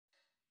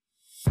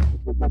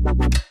Hey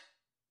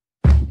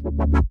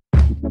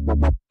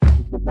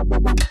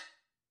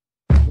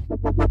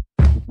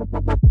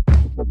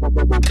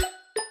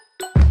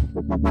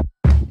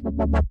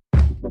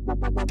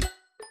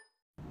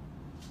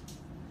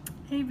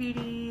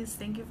beauties,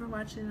 thank you for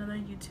watching another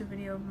YouTube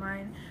video of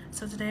mine.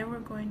 So today we're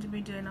going to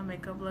be doing a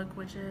makeup look,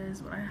 which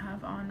is what I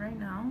have on right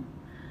now.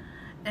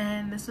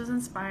 And this was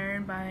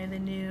inspired by the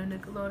new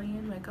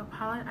Nickelodeon makeup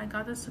palette. I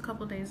got this a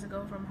couple days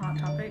ago from Hot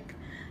Topic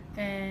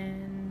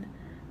and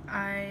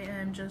I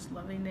am just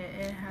loving it.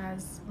 It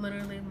has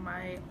literally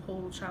my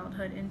whole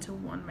childhood into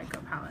one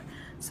makeup palette.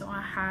 So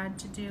I had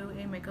to do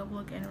a makeup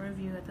look and a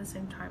review at the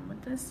same time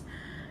with this.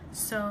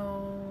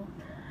 So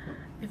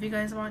if you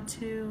guys want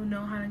to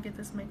know how to get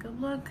this makeup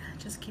look,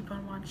 just keep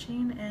on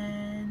watching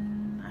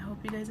and I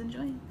hope you guys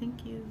enjoy.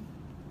 Thank you.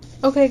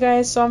 Okay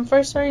guys, so I'm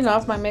first starting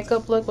off my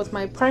makeup look with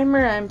my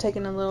primer. I'm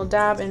taking a little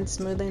dab and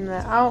smoothing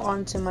that out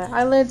onto my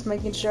eyelids,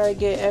 making sure I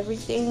get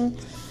everything,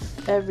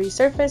 every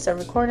surface,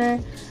 every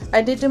corner.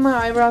 I did do my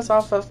eyebrows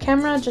off of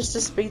camera just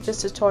to speed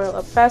this tutorial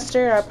up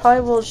faster. I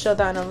probably will show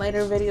that in a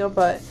later video,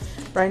 but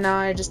right now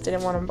I just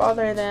didn't want to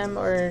bother them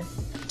or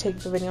take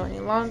the video any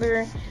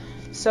longer.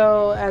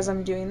 So as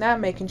I'm doing that,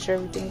 making sure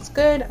everything's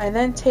good, I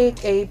then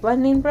take a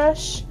blending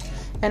brush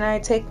and I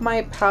take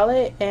my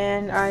palette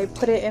and I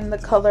put it in the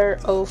color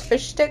Oh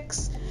Fish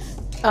Sticks.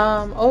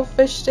 Oh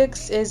Fish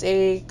Sticks is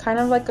a kind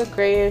of like a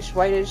grayish,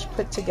 whitish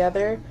put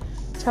together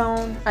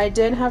tone. I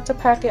did have to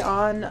pack it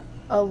on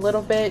a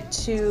little bit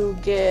to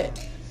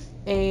get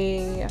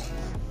a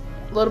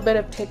little bit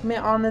of pigment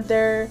on it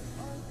there.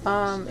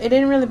 It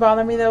didn't really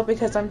bother me though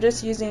because I'm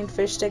just using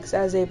Fish Sticks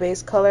as a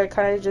base color,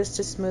 kind of just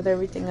to smooth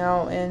everything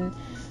out and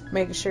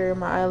make sure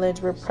my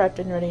eyelids were prepped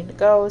and ready to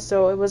go.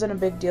 So it wasn't a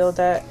big deal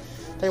that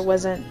there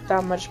wasn't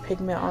that much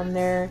pigment on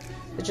there.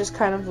 It's just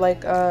kind of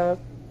like a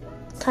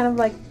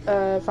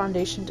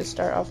foundation to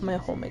start off my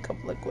whole makeup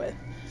look with.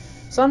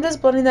 So I'm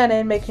just blending that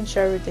in, making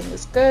sure everything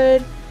is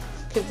good.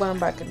 Keep going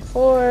back and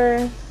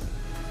forth.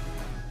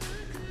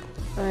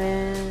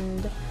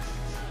 And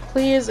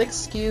please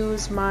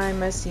excuse my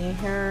messy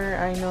hair.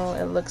 I know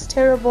it looks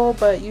terrible,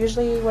 but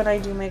usually when I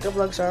do makeup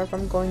looks or if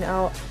I'm going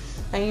out,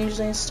 I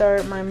usually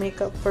start my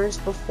makeup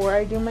first before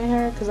I do my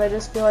hair because I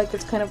just feel like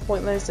it's kind of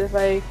pointless if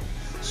I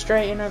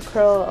straighten or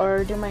curl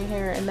or do my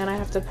hair and then I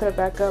have to put it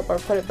back up or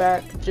put it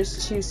back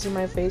just to see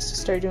my face to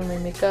start doing my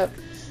makeup.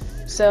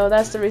 So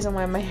that's the reason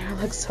why my hair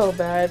looks so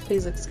bad.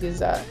 Please excuse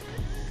that.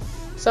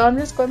 So I'm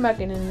just going back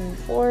in and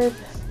forth.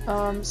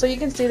 So you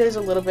can see there's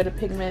a little bit of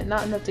pigment,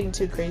 nothing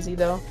too crazy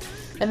though.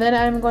 And then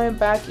I'm going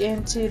back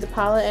into the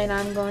palette and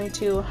I'm going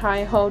to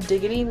Hi Ho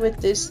Diggity with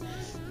this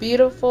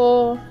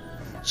beautiful,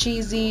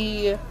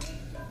 cheesy,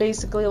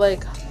 basically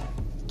like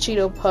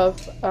Cheeto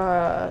Puff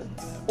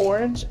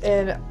orange.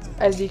 And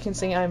as you can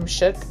see, I'm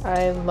shook.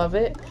 I love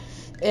it.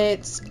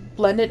 It's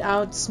blended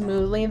out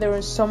smoothly. There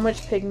was so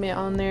much pigment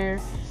on there.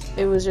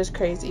 It was just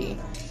crazy.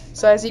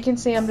 So as you can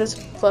see, I'm just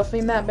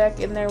fluffing that back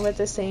in there with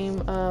the same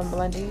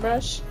blending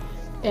brush.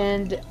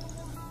 And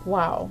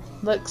wow,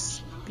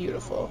 looks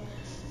beautiful.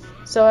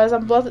 So as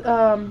I'm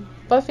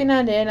buffing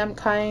that in, I'm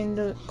kind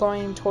of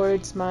going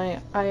towards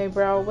my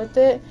eyebrow with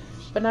it,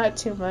 but not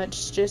too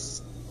much,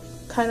 just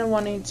kind of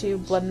wanting to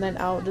blend that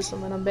out just a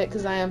little bit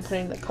because I am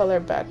putting the color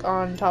back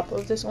on top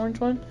of this orange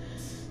one.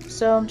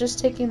 So I'm just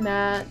taking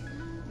that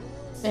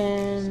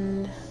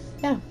and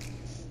yeah.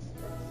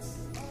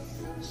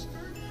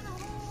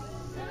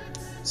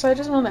 So I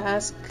just want to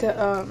ask,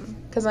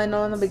 because I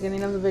know in the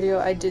beginning of the video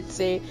I did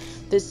say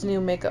this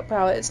new makeup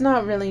palette, it's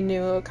not really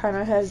new, it kind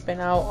of has been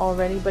out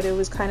already, but it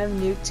was kind of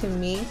new to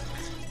me.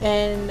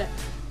 And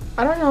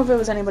I don't know if it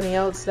was anybody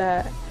else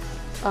that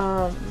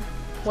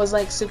was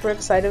like super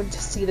excited to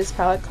see this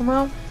palette come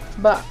out,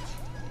 but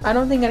I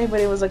don't think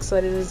anybody was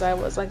excited as I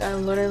was. Like I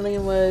literally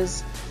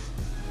was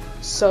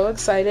so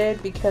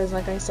excited because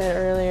like I said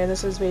earlier,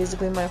 this was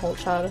basically my whole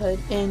childhood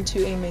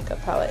into a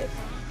makeup palette.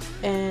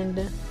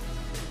 And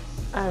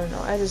I don't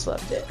know, I just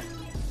loved it.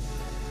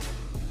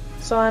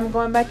 So I'm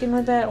going back in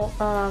with that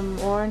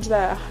orange,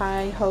 that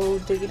Hi Ho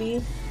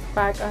Diggity,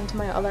 back onto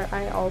my other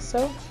eye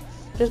also.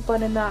 Just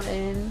blending that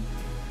in.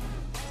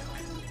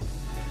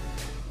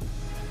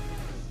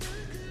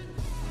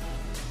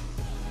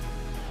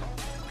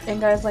 And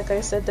guys, like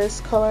I said,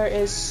 this color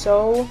is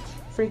so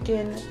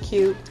freaking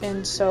cute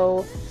and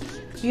so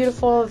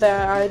beautiful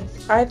that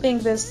I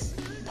think this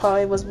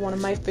probably was one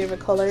of my favorite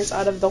colors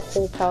out of the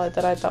whole palette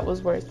that I thought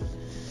was worth.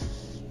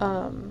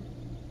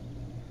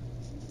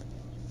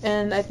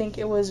 And I think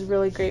it was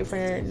really great for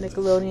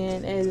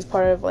Nickelodeon. It is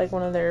part of like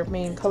one of their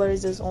main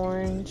colors is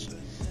orange,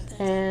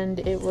 and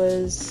it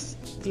was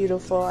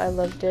beautiful. I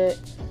loved it.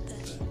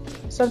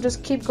 So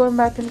just keep going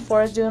back and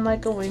forth, doing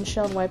like a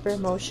windshield wiper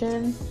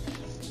motion.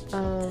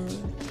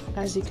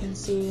 As you can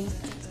see,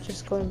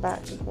 just going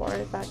back and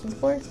forth, back and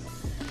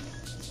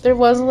forth. There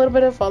was a little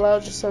bit of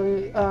fallout, just so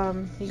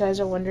you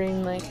guys are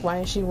wondering like why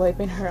is she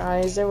wiping her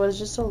eyes. There was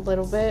just a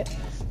little bit,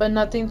 but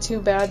nothing too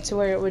bad to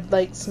where it would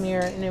like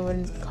smear and it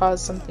would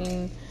cause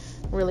something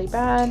really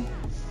bad.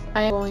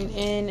 I am going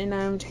in and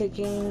I'm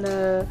taking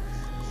the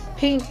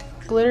pink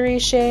glittery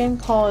shade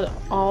called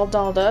All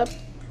Dolled Up,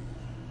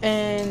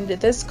 and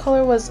this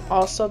color was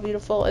also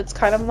beautiful. It's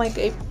kind of like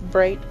a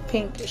bright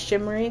pink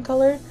shimmery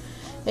color.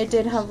 It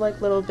did have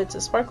like little bits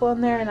of sparkle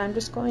in there, and I'm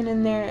just going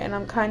in there and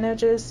I'm kind of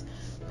just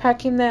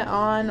packing that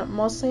on,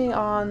 mostly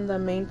on the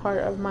main part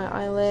of my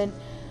eyelid,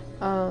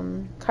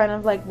 kind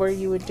of like where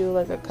you would do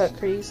like a cut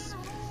crease.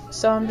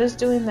 So I'm just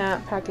doing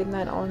that, packing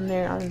that on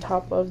there on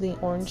top of the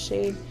orange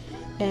shade,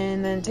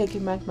 and then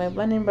taking back my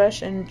blending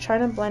brush and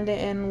trying to blend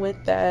it in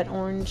with that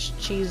orange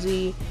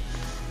cheesy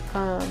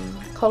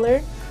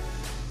color.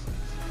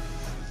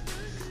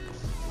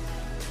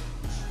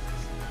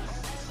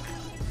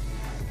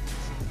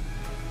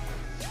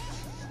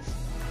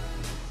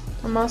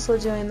 I'm also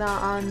doing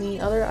that on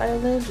the other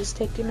eyelid, just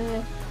taking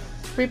it,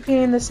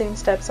 repeating the same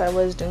steps I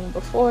was doing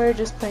before,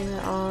 just putting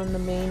it on the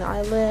main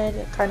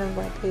eyelid, kind of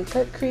like a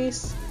cut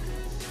crease.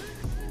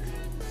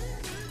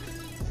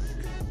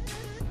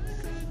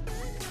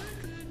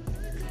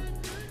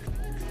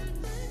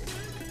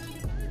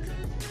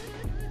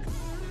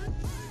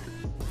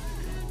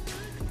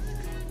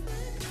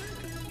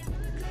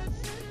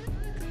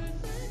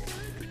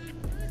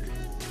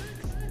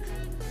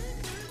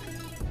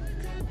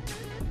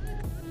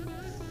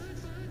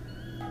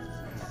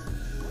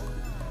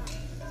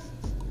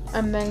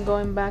 I'm then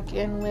going back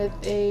in with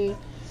a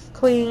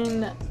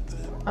clean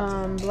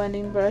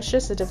blending brush,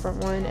 just a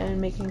different one, and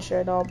making sure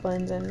it all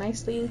blends in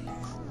nicely.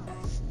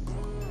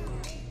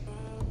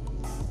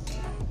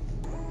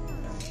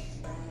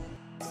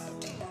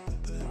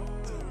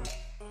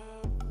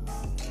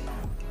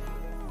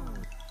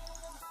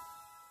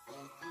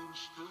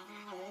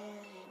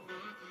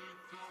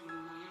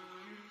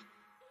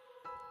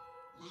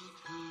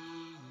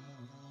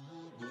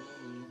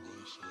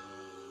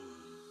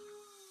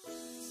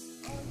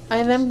 I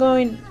am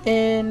going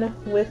in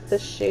with the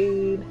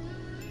shade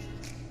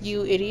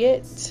You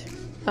Idiot.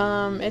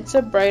 It's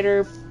a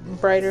brighter,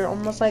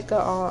 almost like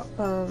a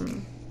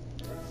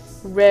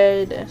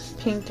red,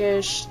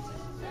 pinkish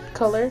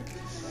color.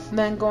 And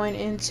then going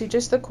into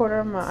just the corner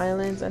of my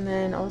eyelids, and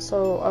then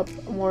also up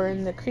more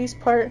in the crease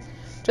part,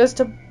 just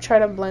to try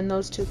to blend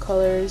those two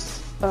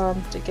colors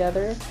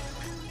together.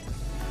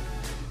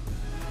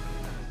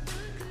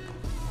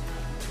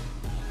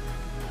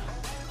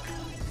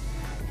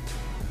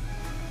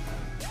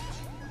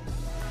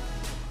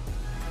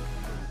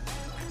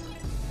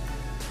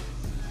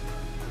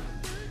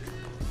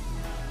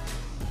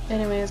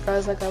 Anyways,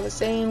 guys, like I was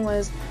saying,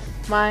 was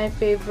my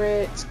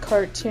favorite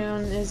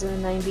cartoon is a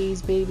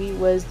 90s baby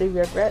was the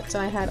Rugrats,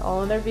 and I had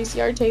all of their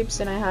VCR tapes,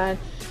 and I had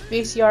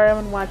VCR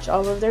and watch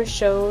all of their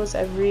shows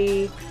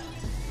every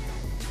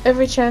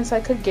chance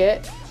I could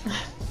get.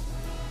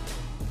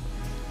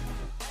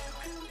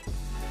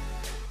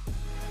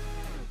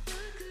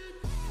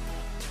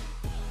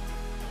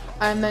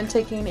 I'm then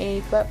taking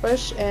a flat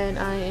brush and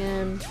I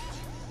am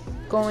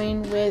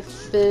going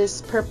with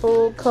this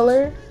purple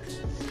color,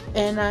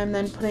 and I'm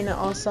then putting it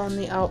also on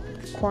the out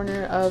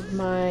corner of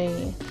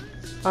my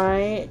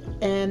eye,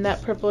 and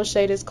that purple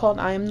shade is called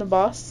I Am the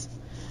Boss.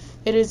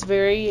 It is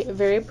very,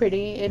 very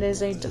pretty. It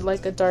is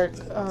like a dark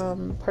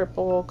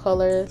purple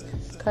color,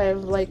 kind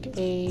of like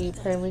a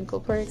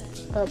periwinkle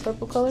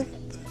purple color,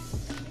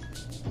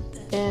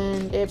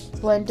 and it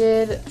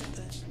blended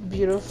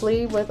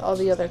beautifully with all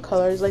the other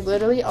colors. Like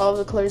literally all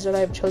the colors that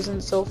I've chosen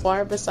so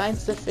far,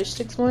 besides the fish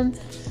sticks one,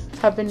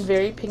 have been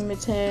very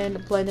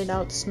pigmented, blended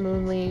out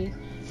smoothly.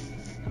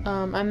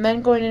 I'm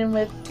then going in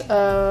with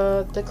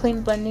the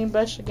clean blending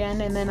brush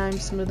again, and then I'm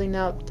smoothing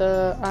out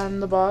the I'm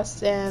the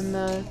Boss and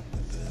the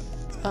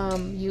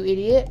You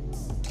Idiot,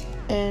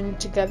 and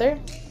together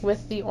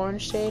with the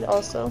orange shade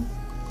also,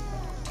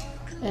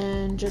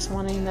 and just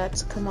wanting that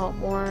to come out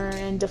more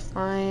and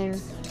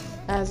define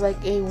as like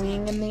a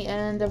wing in the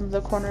end of the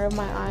corner of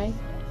my eye.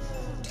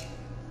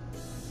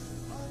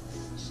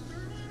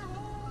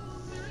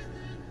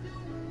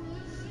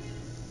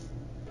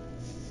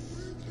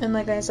 And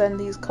like I said,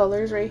 these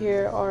colors right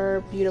here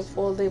are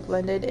beautiful. They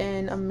blended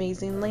in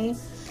amazingly.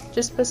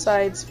 Just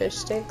besides fish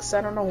sticks,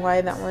 I don't know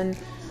why that one,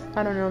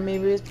 I don't know,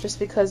 maybe it's just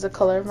because the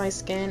color of my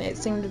skin, it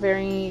seemed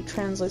very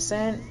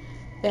translucent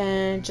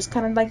and just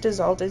kind of like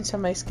dissolved into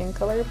my skin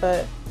color.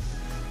 But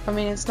I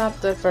mean, it's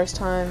not the first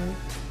time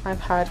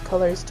I've had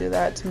colors do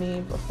that to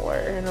me before,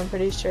 and I'm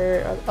pretty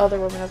sure other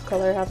women of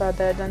color have had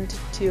that done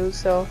too,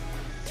 so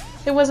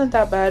it wasn't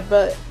that bad.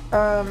 But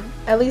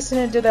at least I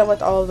didn't do that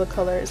with all of the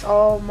colors.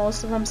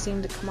 Most of them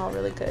seemed to come out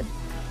really good.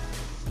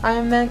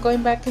 I'm then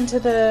going back into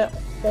the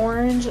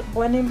orange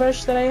blending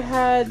brush that I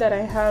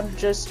had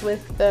just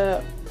with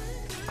the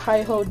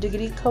Hi Ho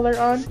Diggity color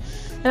on,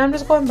 and I'm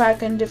just going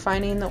back and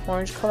defining the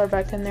orange color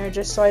back in there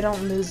just so I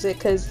don't lose it,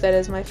 because that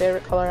is my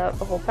favorite color out of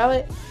the whole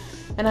palette,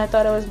 and I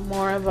thought it was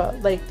more of a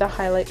like the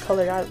highlight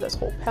color out of this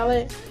whole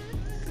palette.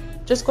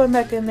 Just going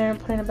back in there and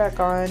putting it back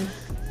on,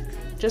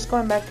 just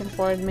going back and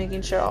forth,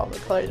 making sure all the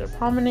colors are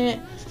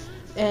prominent,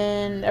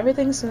 and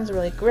everything seems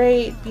really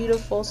great,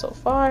 beautiful so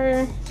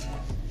far,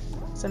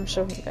 as I'm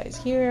showing you guys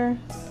here.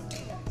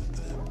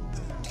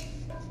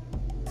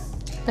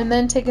 And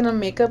then taking a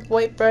makeup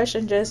white brush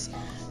and just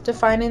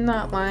defining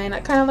that line. I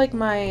kind of like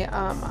my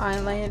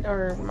eyeliner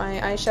or my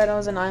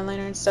eyeshadows and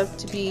eyeliner and stuff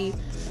to be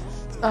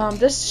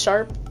just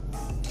sharp.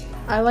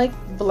 I like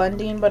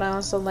blending, but I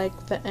also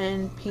like the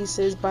end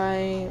pieces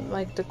by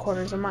like the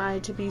corners of my eye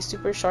to be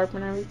super sharp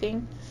and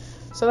everything.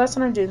 So that's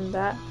what I'm doing with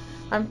that.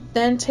 I'm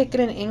then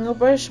taking an angle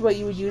brush, what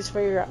you would use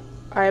for your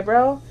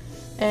eyebrow,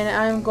 and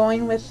I'm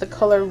going with the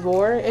color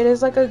Roar. It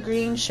is like a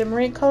green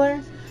shimmery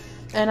color,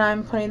 and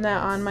I'm putting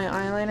that on my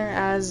eyeliner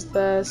as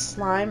the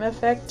slime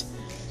effect.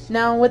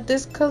 Now with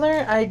this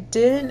color,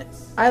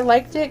 I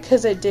liked it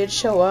because it did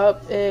show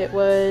up. It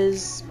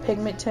was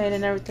pigmented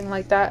and everything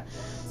like that.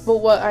 But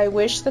what I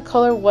wish the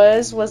color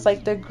was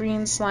like the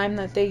green slime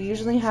that they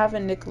usually have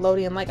in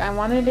Nickelodeon. Like, I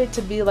wanted it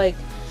to be like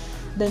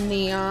the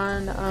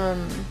neon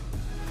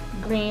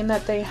green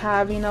that they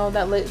have, you know,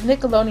 that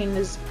Nickelodeon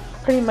is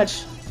pretty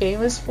much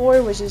famous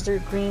for, which is their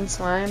green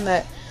slime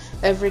that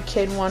every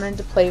kid wanted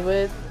to play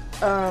with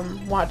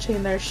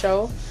watching their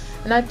show.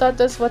 And I thought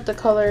that's what the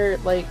color,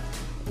 like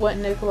what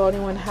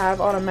Nickelodeon would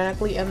have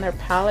automatically in their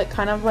palette,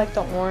 kind of like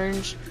the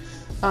orange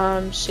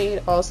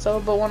shade also.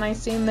 But when I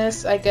seen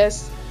this, I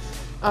guess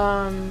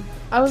I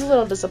was a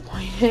little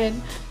disappointed.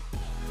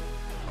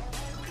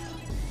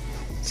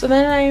 So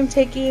then I am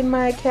taking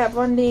my Kat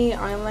Von D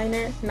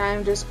eyeliner, and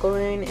I'm just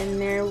going in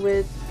there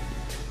with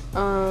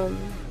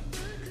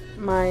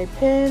my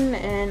pen,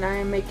 and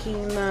I'm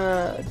making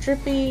the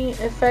drippy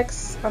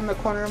effects on the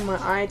corner of my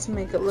eye to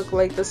make it look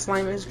like the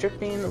slime is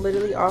dripping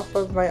literally off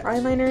of my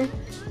eyeliner,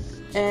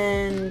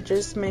 and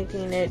just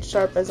making it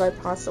sharp as I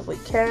possibly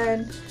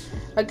can.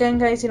 Again,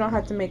 guys, you don't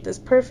have to make this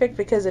perfect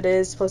because it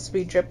is supposed to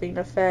be dripping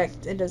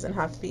effect. It doesn't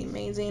have to be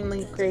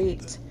amazingly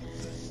great.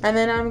 And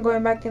then I'm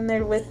going back in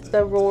there with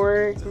the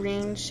Roar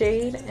green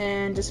shade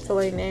and just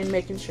filling in,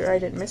 making sure I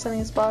didn't miss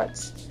any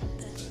spots.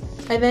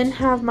 I then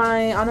have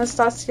my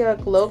Anastasia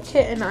Glow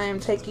Kit, and I am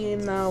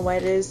taking the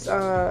whitest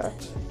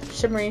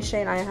shimmery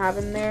shade I have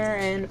in there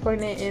and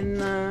putting it in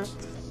the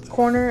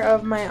corner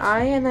of my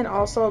eye and then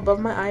also above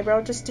my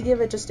eyebrow, just to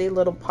give it just a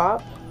little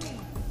pop.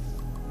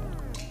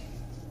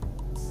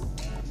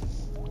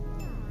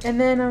 And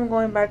then I'm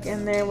going back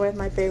in there with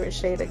my favorite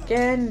shade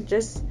again,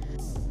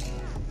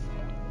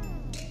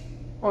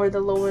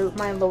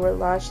 my lower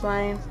lash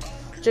line,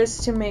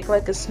 just to make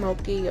like a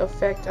smoky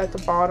effect at the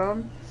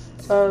bottom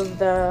of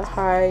the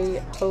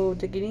Hi Ho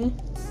Diggity.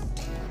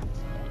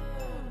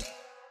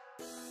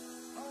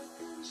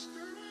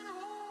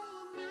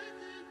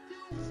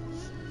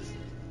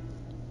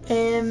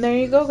 And there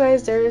you go,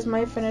 guys. There is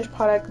my finished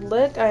product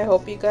look. I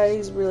hope you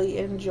guys really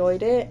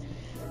enjoyed it.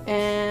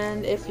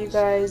 And if you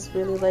guys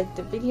really liked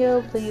the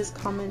video, please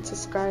comment,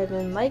 subscribe,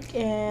 and like,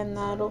 and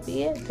that'll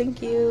be it.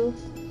 Thank you.